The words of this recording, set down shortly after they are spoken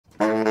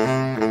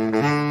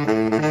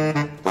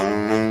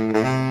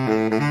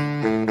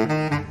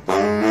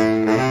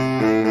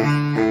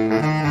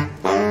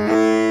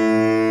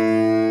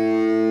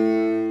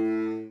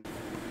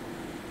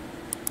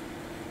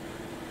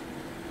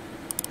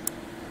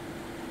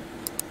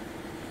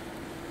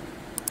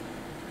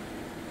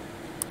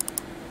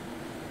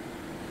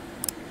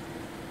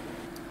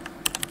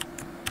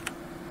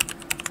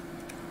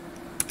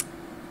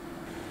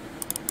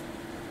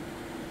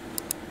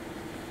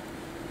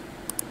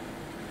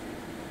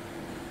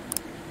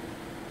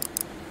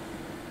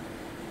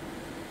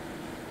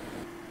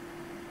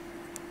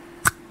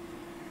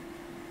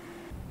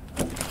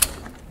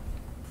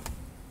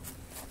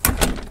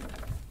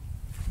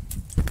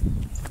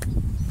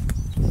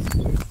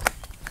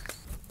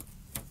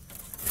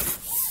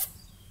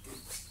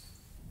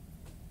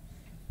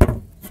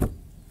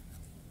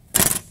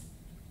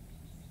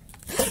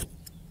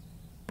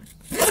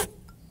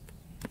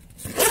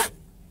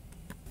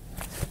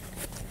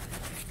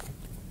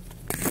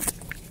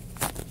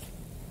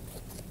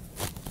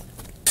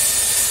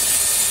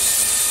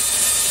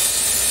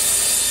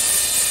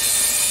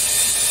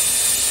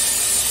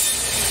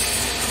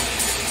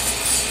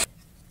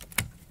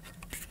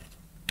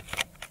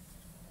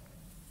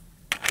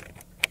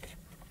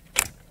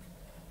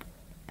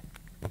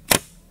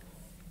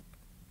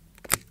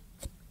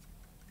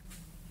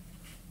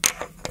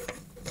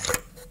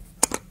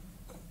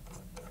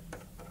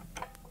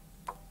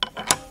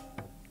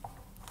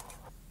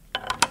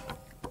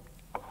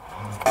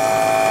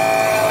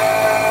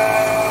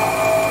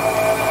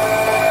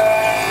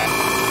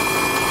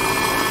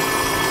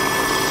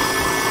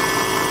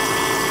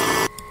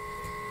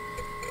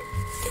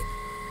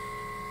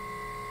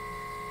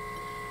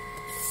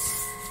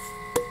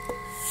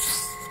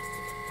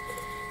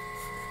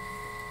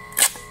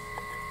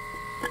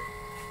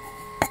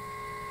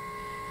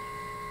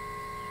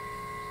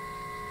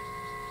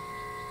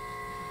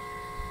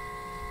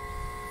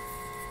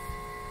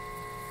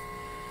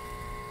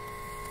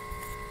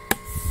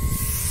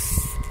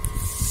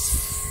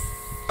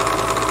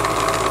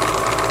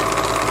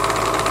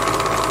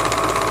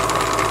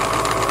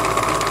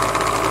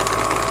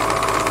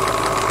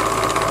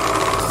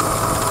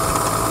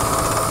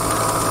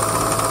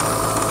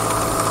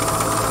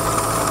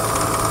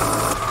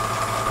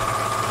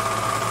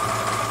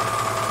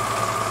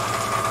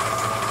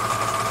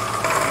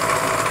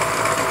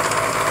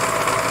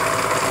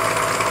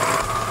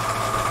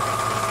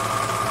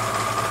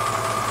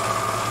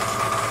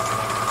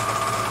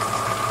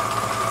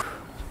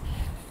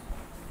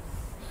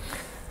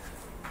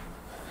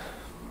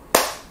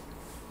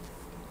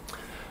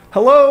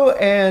Hello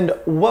and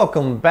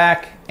welcome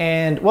back.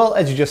 And well,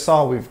 as you just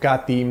saw, we've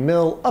got the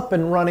mill up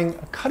and running,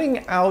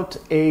 cutting out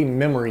a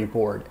memory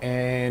board,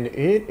 and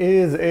it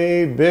is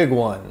a big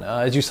one.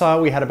 As you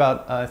saw, we had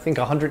about, I think,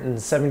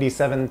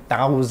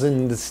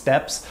 177,000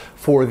 steps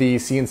for the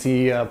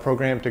CNC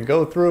program to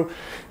go through.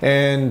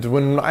 And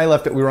when I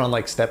left it, we were on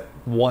like step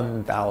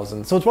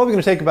 1,000. So it's probably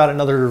going to take about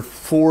another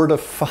 4 to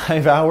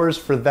 5 hours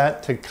for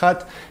that to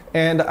cut.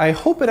 And I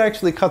hope it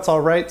actually cuts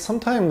all right.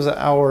 Sometimes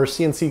our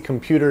CNC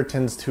computer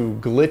tends to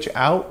glitch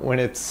out when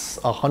it's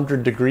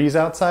 100 degrees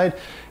outside.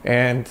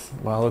 And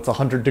well, it's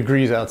 100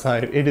 degrees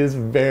outside. It is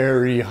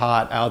very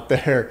hot out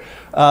there.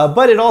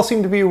 But it all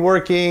seemed to be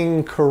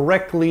working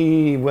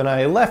correctly when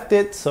I left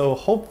it. So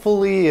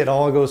hopefully it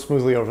all goes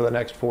smoothly over the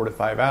next 4 to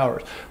 5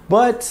 hours.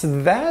 But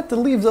that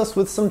leaves us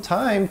with some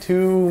time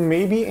to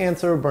maybe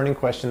answer a burning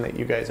question that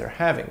you guys are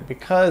having,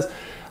 because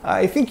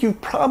I think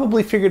you've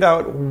probably figured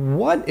out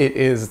what it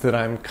is that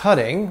I'm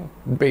cutting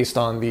based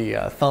on the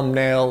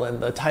thumbnail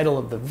and the title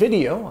of the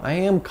video. I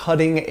am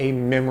cutting a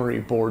memory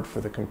board for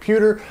the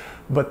computer,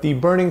 but the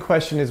burning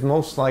question is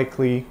most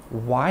likely,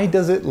 why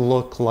does it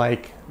look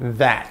like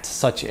that?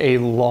 Such a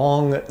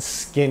long,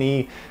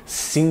 skinny,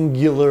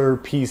 singular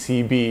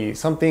PCB,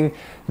 something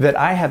that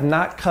I have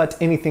not cut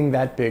anything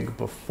that big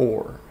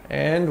before.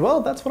 And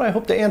well, that's what I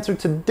hope to answer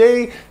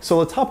today. So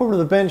let's hop over to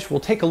the bench. We'll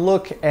take a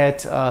look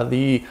at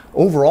the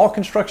overall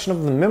construction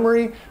of the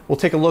memory. We'll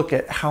take a look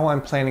at how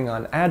I'm planning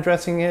on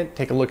addressing it,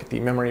 take a look at the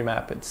memory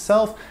map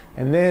itself,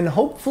 and then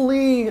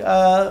hopefully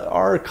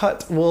our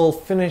cut will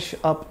finish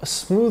up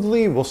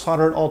smoothly. We'll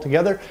solder it all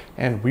together,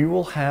 and we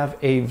will have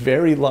a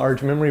very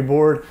large memory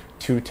board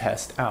to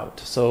test out.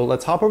 So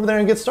let's hop over there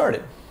and get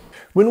started.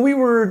 When we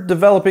were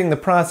developing the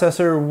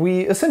processor, we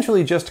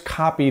essentially just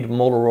copied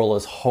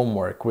Motorola's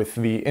homework with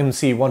the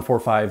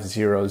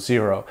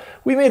MC14500.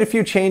 We made a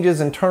few changes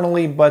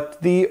internally,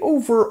 but the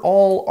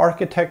overall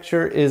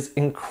architecture is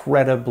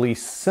incredibly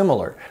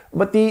similar.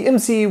 But the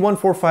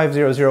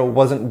MC14500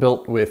 wasn't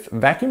built with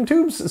vacuum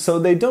tubes, so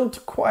they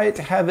don't quite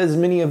have as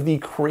many of the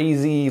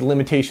crazy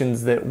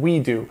limitations that we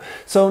do.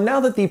 So now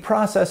that the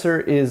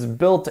processor is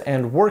built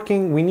and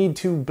working, we need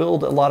to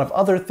build a lot of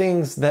other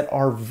things that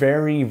are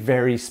very,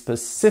 very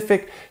specific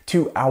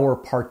to our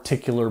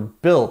particular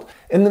build.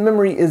 And the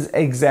memory is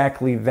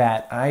exactly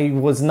that. I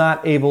was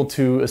not able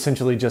to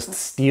essentially just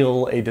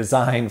steal a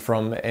design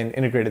from an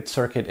integrated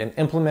circuit and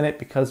implement it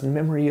because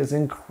memory is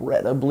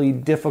incredibly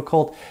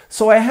difficult.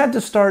 So I had to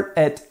start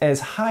at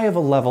as high of a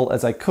level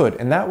as I could,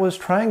 and that was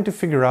trying to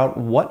figure out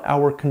what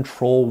our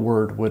control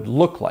word would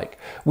look like.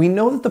 We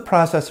know that the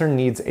processor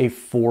needs a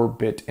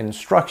 4-bit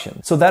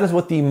instruction, so that is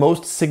what the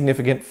most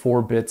significant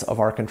 4 bits of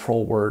our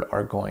control word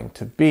are going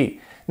to be.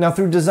 Now,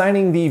 through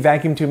designing the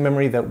vacuum tube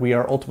memory that we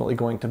are ultimately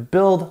going to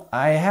build,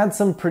 I had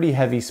some pretty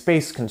heavy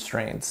space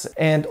constraints,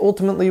 and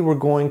ultimately we're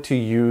going to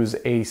use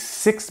a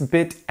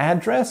 6-bit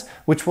address,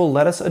 which will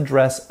let us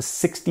address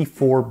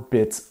 64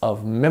 bits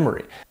of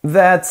memory.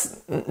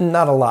 That's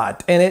not a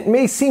lot, and it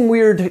may seem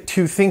weird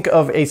to think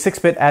of a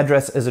 6-bit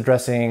address as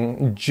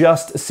addressing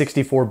just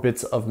 64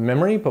 bits of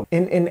memory, but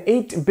in an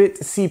 8-bit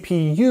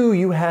CPU,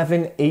 you have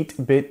an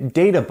 8-bit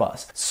data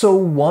bus. So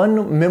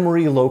one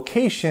memory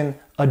location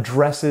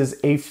addresses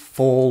a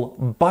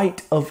full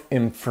byte of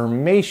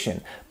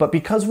information. But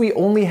because we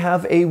only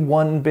have a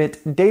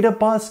 1-bit data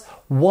bus,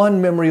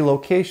 one memory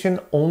location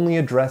only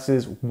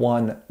addresses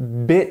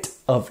 1 bit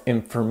of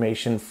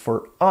information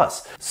for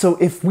us. So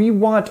if we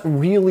want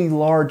really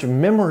large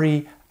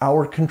memory,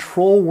 our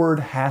control word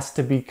has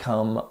to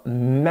become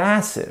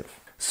massive.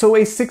 So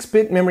a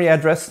 6-bit memory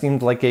address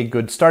seemed like a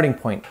good starting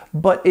point,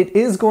 but it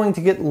is going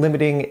to get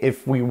limiting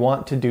if we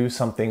want to do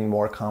something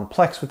more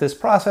complex with this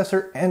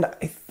processor, and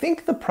I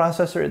think the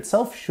processor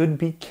itself should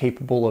be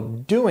capable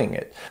of doing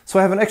it. So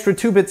I have an extra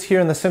 2 bits here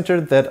in the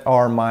center that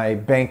are my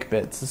bank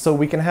bits, so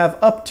we can have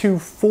up to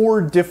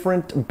 4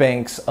 different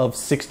banks of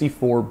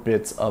 64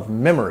 bits of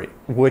memory,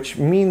 which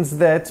means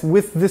that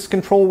with this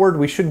control word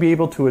we should be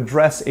able to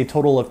address a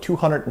total of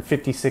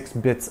 256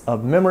 bits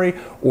of memory,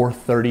 or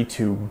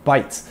 32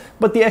 bytes.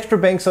 But the extra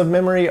banks of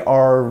memory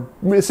are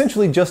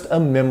essentially just a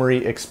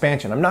memory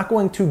expansion. I'm not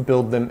going to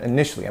build them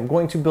initially. I'm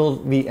going to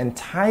build the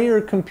entire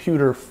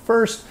computer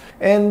first,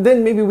 and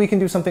then maybe we can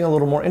do something a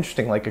little more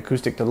interesting like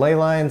acoustic delay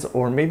lines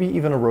or maybe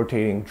even a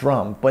rotating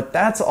drum. But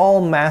that's all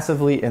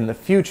massively in the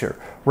future.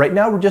 Right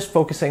now we're just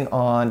focusing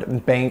on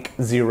bank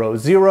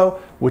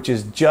 00, which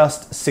is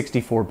just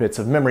 64 bits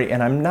of memory,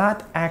 and I'm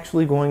not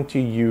actually going to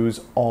use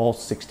all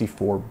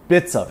 64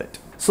 bits of it.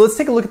 So let's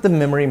take a look at the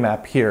memory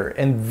map here,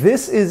 and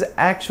this is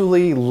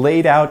actually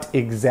laid out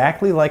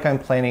exactly like I'm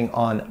planning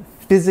on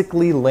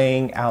physically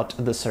laying out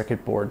the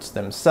circuit boards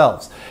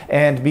themselves.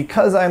 And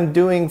because I'm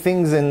doing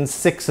things in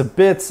 6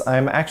 bits,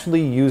 I'm actually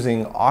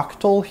using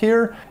octal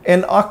here.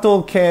 And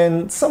octal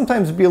can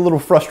sometimes be a little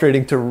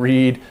frustrating to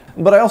read.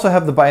 But I also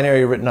have the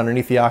binary written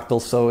underneath the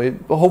octal, so it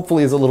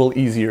hopefully is a little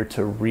easier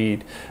to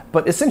read.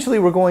 But essentially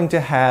we're going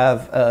to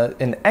have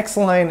an X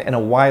line and a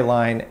Y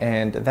line,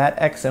 and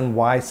that X and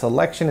Y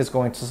selection is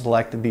going to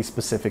select the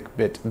specific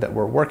bit that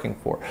we're working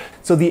for.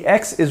 So the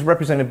X is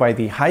represented by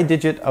the high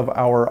digit of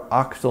our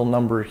octal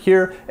number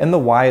here, and the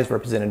Y is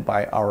represented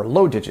by our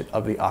low digit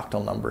of the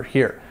octal number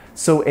here.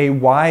 So a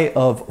Y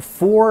of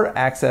 4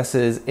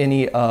 accesses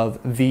any of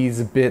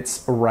these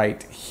bits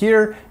right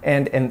here,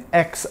 and an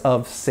X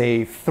of,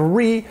 say,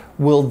 3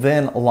 will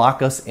then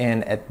lock us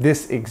in at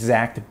this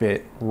exact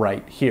bit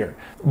right here.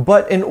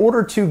 But in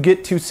order to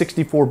get to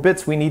 64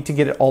 bits, we need to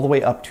get it all the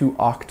way up to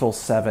octal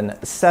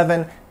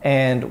 7.7,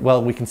 and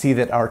well, we can see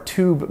that our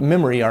tube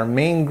memory, our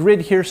main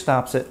grid here,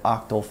 stops at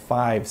octal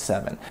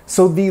 5.7.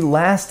 So the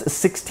last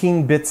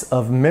 16 bits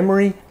of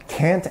memory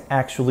can't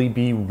actually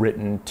be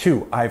written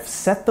to. I've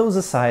set those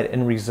aside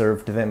and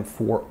reserved them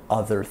for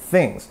other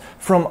things.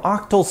 From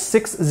octal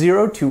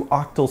 6.0 to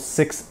octal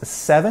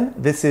 6.7,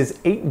 this is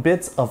 8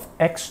 bits of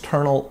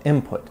external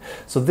input.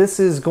 So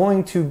this is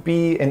going to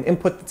be an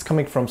input that's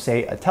coming from,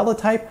 say, a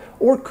teletype,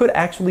 or could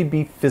actually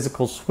be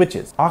physical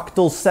switches.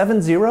 Octal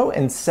 7.0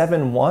 and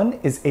 7.1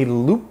 is a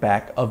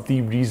loopback of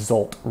the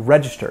result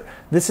register.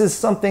 This is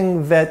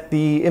something that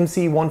the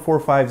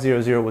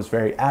MC14500 was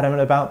very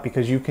adamant about,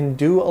 because you can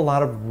do a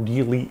lot of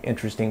really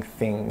interesting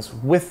things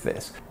with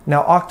this.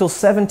 Now, octal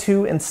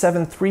 7.2 and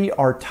 7.3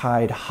 are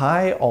tied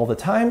high all the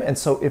time, and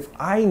so if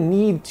I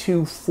need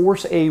to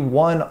force a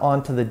 1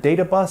 onto the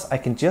data bus, I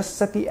can just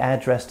set the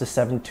address to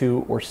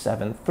 7.2 or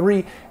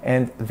 7.3,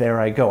 and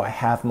there I go. I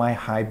have my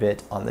high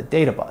bit on the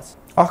data bus.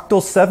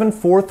 Octal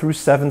 7.4 through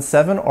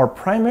 7.7 are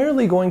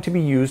primarily going to be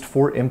used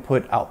for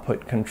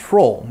input-output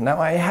control.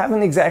 Now, I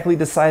haven't exactly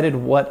decided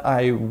what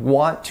I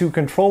want to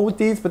control with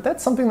these, but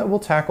that's something that we'll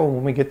tackle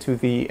when we get to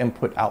the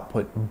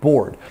input-output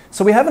board.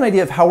 So we have an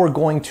idea of how we're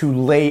going to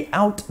lay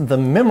out the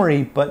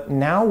memory, but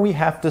now we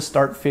have to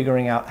start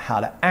figuring out how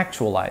to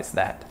actualize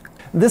that.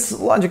 This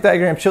logic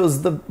diagram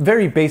shows the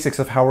very basics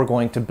of how we're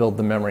going to build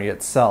the memory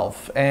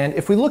itself. And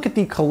if we look at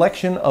the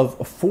collection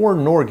of 4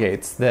 NOR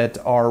gates that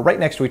are right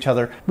next to each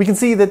other, we can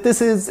see that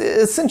this is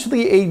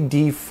essentially a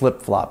D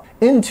flip-flop.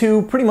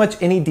 Into pretty much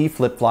any D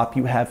flip-flop,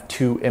 you have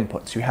 2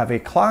 inputs. You have a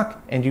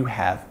clock and you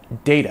have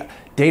data.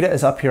 Data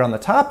is up here on the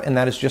top, and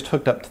that is just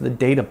hooked up to the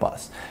data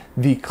bus.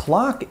 The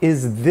clock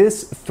is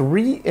this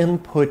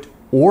 3-input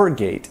OR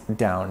gate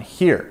down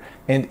here,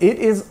 and it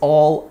is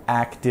all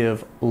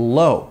active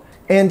low.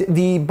 And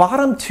the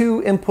bottom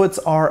 2 inputs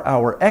are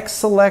our X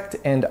select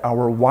and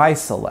our Y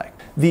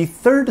select. The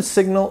third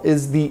signal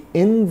is the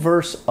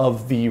inverse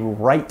of the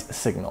right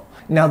signal.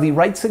 Now, the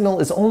right signal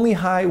is only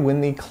high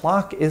when the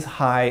clock is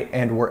high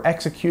and we're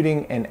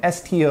executing an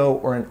STO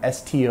or an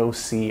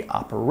STOC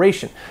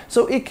operation.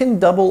 So it can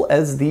double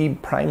as the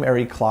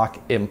primary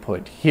clock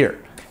input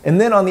here. And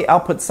then on the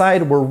output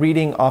side, we're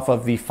reading off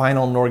of the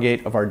final NOR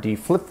gate of our D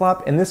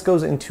flip-flop, and this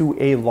goes into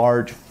a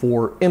large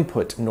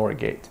 4-input NOR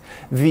gate.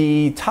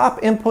 The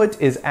top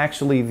input is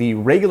actually the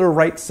regular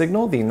right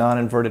signal, the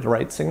non-inverted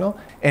right signal,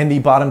 and the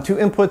bottom 2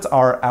 inputs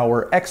are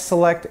our X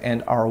select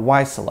and our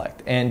Y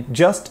select. And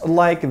just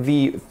like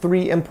the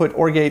 3-input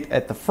OR gate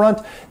at the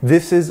front,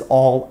 this is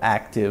all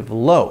active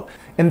low.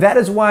 And that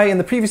is why in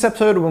the previous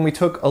episode, when we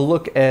took a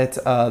look at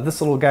this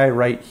little guy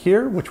right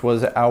here, which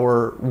was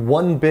our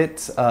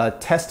 1-bit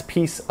test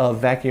piece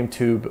of vacuum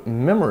tube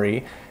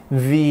memory,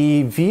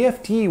 the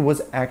VFD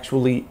was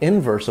actually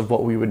inverse of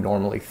what we would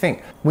normally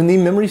think. When the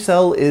memory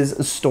cell is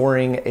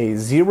storing a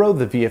 0,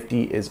 the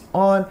VFD is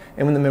on,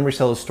 and when the memory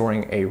cell is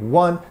storing a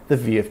 1, the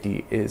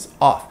VFD is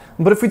off.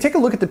 But if we take a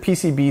look at the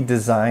PCB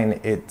design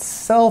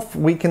itself,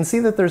 we can see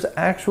that there's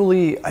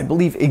actually, I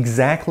believe,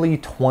 exactly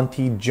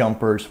 20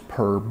 jumpers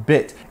per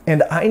bit.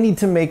 And I need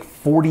to make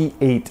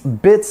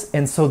 48 bits,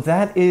 and so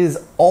that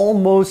is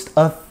almost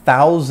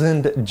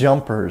 1,000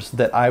 jumpers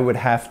that I would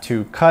have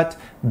to cut,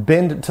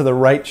 bend to the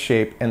right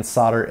shape, and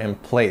solder in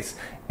place.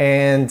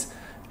 And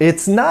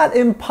it's not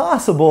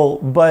impossible,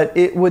 but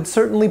it would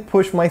certainly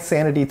push my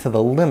sanity to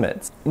the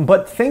limits.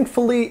 But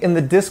thankfully in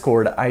the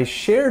Discord, I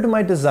shared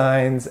my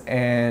designs,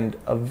 and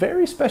a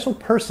very special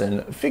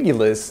person,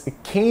 Figulus,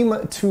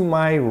 came to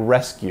my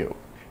rescue.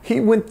 He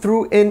went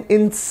through an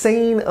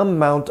insane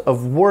amount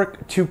of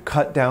work to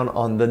cut down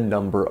on the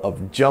number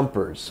of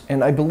jumpers,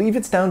 and I believe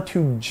it's down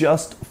to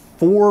just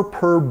 4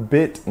 per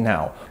bit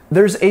now.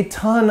 There's a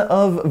ton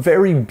of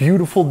very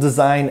beautiful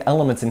design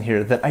elements in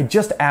here that I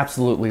just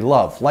absolutely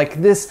love,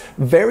 like this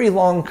very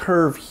long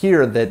curve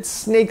here that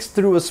snakes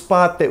through a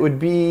spot that would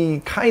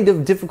be kind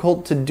of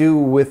difficult to do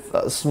with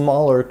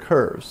smaller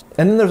curves.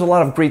 And then there's a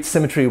lot of great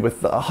symmetry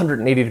with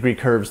 180-degree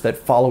curves that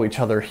follow each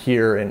other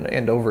here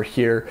and over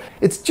here.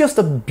 It's just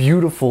a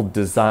beautiful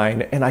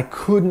design, and I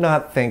could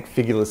not thank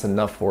Figulus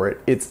enough for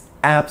it. It's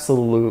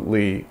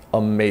absolutely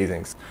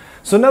amazing.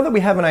 So now that we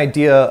have an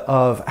idea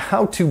of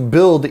how to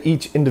build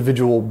each individual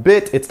individual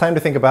bit, it's time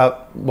to think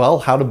about, well,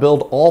 how to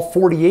build all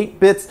 48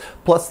 bits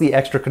plus the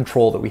extra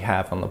control that we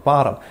have on the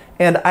bottom.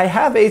 And I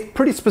have a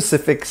pretty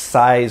specific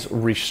size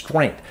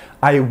restraint.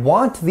 I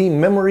want the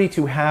memory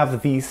to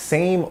have the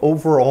same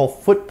overall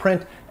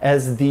footprint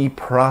as the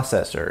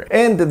processor.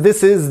 And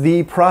this is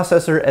the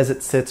processor as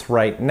it sits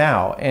right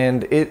now.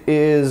 And it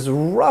is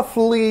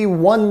roughly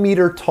 1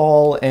 meter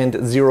tall and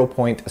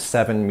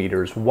 0.7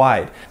 meters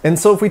wide. And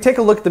so if we take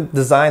a look at the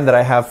design that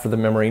I have for the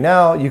memory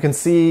now, you can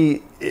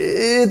see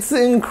it's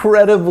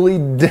incredibly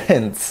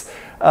dense.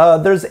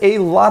 There's a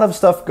lot of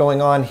stuff going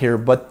on here,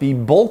 but the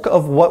bulk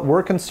of what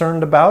we're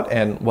concerned about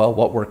and, well,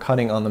 what we're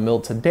cutting on the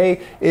mill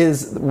today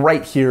is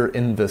right here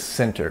in the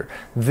center.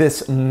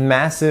 This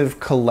massive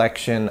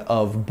collection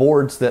of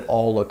boards that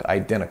all look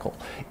identical.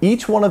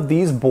 Each one of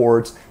these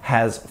boards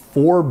has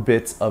 4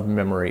 bits of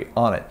memory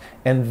on it,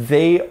 and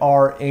they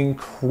are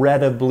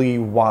incredibly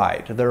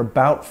wide. They're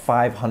about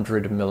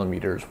 500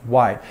 millimeters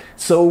wide.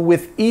 So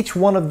with each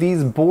one of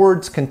these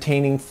boards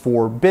containing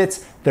 4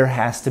 bits, there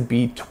has to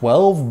be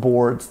 12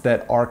 boards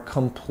that are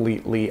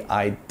completely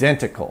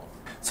identical.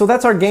 So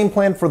that's our game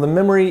plan for the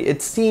memory.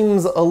 It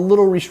seems a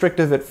little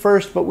restrictive at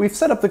first, but we've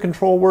set up the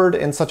control word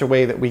in such a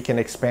way that we can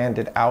expand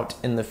it out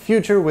in the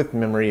future with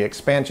memory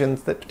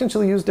expansions that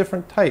potentially use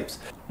different types.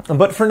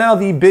 But for now,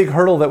 the big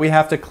hurdle that we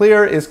have to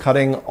clear is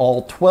cutting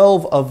all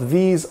 12 of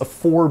these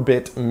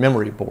 4-bit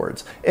memory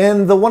boards.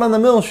 And the one on the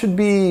mill should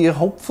be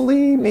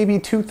hopefully maybe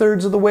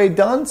 2/3 of the way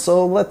done.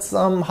 So let's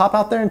hop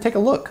out there and take a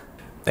look.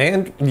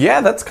 And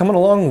yeah, that's coming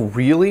along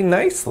really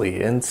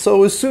nicely. And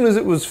so as soon as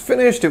it was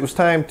finished, it was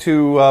time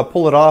to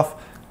pull it off,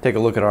 take a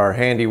look at our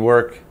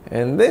handiwork,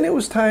 and then it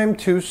was time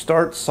to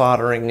start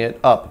soldering it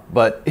up.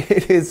 But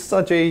it is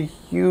such a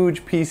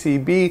huge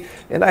PCB,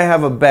 and I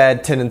have a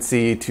bad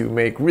tendency to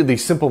make really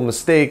simple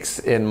mistakes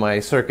in my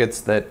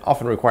circuits that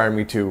often require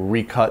me to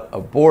recut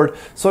a board.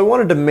 So I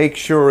wanted to make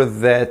sure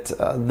that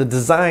the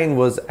design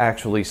was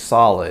actually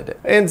solid.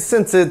 And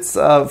since it's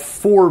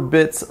 4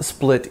 bits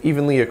split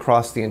evenly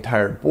across the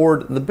entire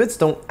board, the bits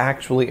don't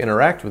actually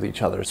interact with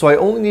each other. So I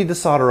only need to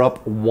solder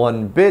up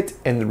 1 bit,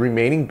 and the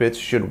remaining bits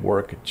should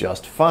work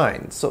just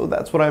fine. So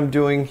that's what I'm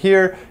doing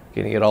here,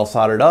 getting it all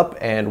soldered up,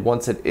 and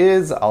once it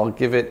is, I'll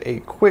give it a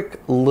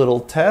quick little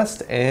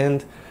test,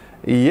 and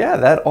yeah,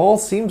 that all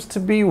seems to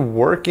be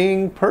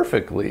working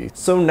perfectly.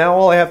 So now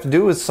all I have to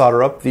do is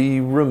solder up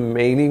the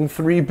remaining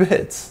 3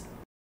 bits.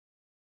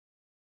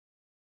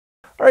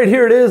 All right,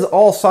 here it is,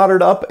 all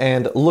soldered up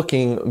and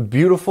looking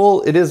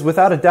beautiful. It is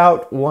without a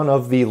doubt one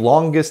of the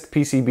longest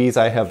PCBs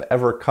I have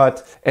ever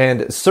cut,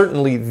 and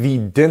certainly the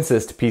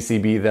densest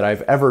PCB that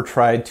I've ever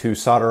tried to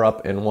solder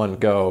up in one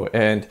go.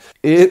 And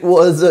it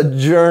was a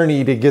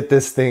journey to get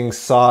this thing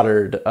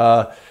soldered.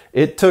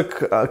 It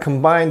took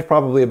combined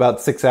probably about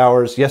 6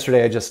 hours.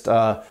 Yesterday I just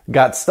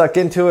got stuck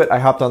into it. I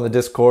hopped on the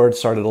Discord,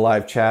 started a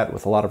live chat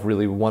with a lot of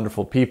really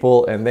wonderful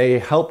people, and they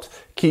helped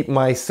keep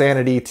my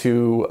sanity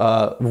to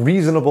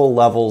reasonable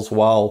levels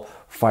while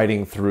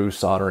fighting through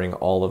soldering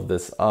all of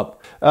this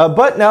up.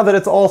 But now that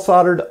it's all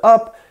soldered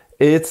up,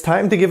 it's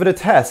time to give it a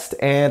test.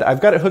 And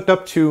I've got it hooked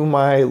up to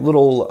my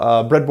little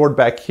breadboard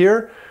back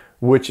here,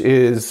 which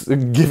is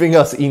giving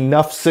us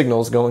enough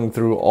signals going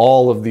through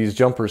all of these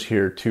jumpers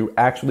here to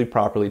actually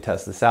properly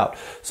test this out.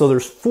 So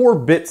there's 4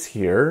 bits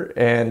here,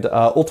 and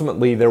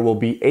ultimately there will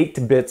be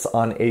 8 bits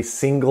on a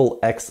single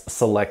X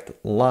select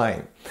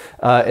line.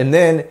 And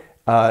then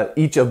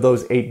each of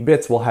those 8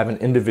 bits will have an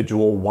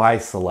individual Y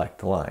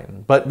select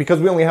line. But because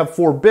we only have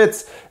 4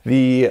 bits,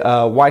 the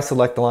Y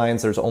select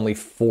lines, there's only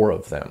 4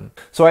 of them.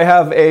 So I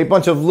have a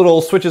bunch of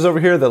little switches over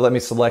here that let me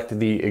select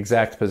the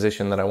exact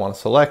position that I want to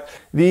select.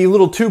 The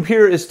little tube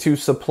here is to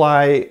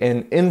supply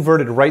an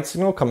inverted right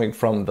signal coming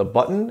from the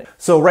button.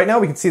 So right now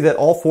we can see that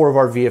all 4 of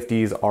our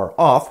VFDs are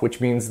off,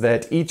 which means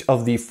that each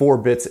of the 4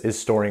 bits is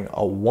storing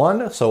a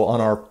 1. So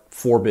on our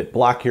 4-bit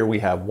block here, we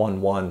have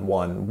 1, 1,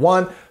 1,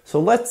 1.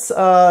 So let's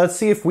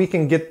see if we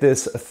can get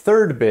this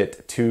 3rd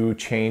bit to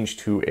change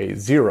to a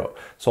 0.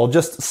 So I'll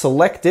just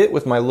select it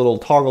with my little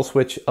toggle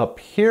switch up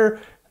here,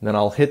 and then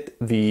I'll hit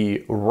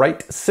the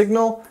right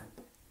signal,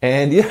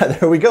 and yeah,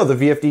 there we go, the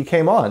VFD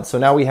came on. So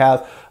now we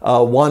have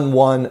 1,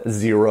 1,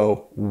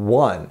 0,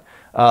 1.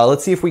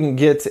 Let's see if we can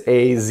get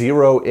a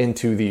 0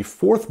 into the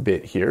 4th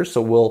bit here.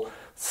 So we'll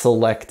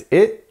select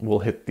it, we'll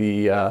hit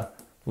the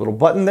little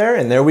button there,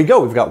 and there we go.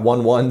 We've got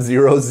 1, 1,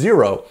 0,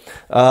 0.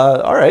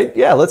 All right,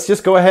 yeah, let's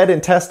just go ahead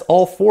and test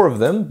all 4 of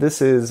them.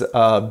 This is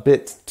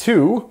bit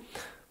 2.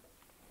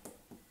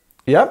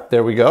 Yep,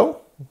 there we go.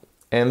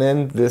 And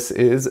then this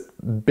is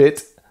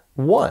bit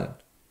 1.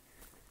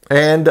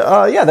 And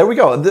yeah, there we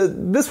go.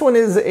 This one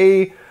is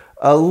a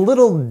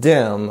little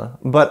dim,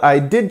 but I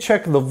did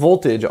check the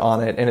voltage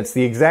on it, and it's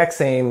the exact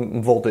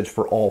same voltage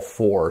for all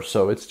 4.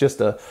 So it's just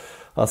a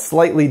a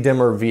slightly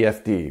dimmer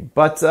VFD.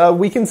 But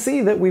we can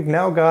see that we've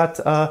now got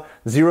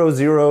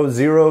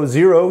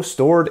 0000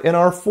 stored in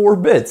our 4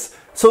 bits.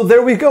 So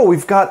there we go,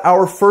 we've got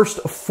our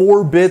first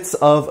 4 bits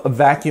of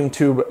vacuum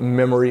tube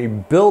memory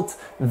built.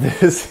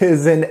 This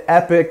is an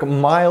epic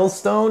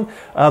milestone,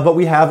 but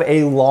we have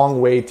a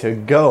long way to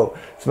go.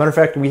 As a matter of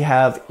fact, we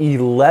have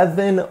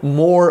 11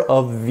 more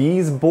of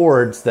these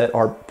boards that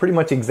are pretty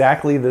much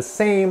exactly the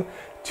same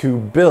to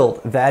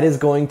build. That is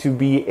going to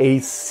be a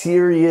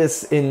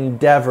serious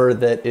endeavor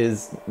that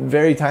is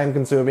very time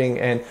consuming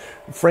and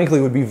frankly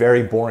would be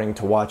very boring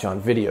to watch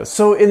on video.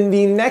 So in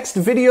the next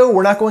video,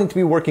 we're not going to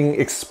be working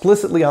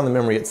explicitly on the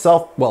memory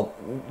itself. Well,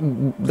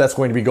 that's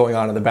going to be going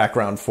on in the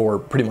background for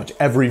pretty much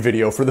every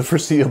video for the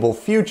foreseeable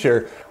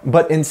future.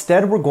 But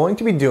instead, we're going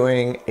to be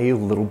doing a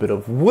little bit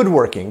of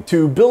woodworking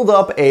to build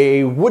up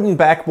a wooden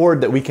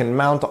backboard that we can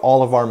mount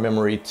all of our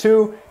memory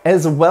to,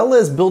 as well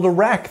as build a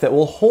rack that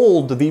will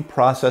hold the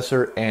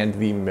processor and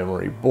the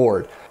memory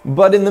board.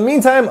 But in the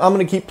meantime, I'm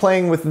going to keep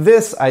playing with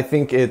this. I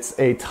think it's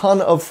a ton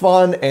of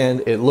fun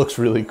and it looks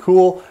really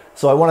cool.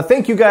 So I want to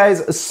thank you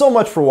guys so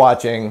much for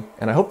watching,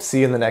 and I hope to see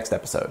you in the next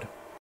episode.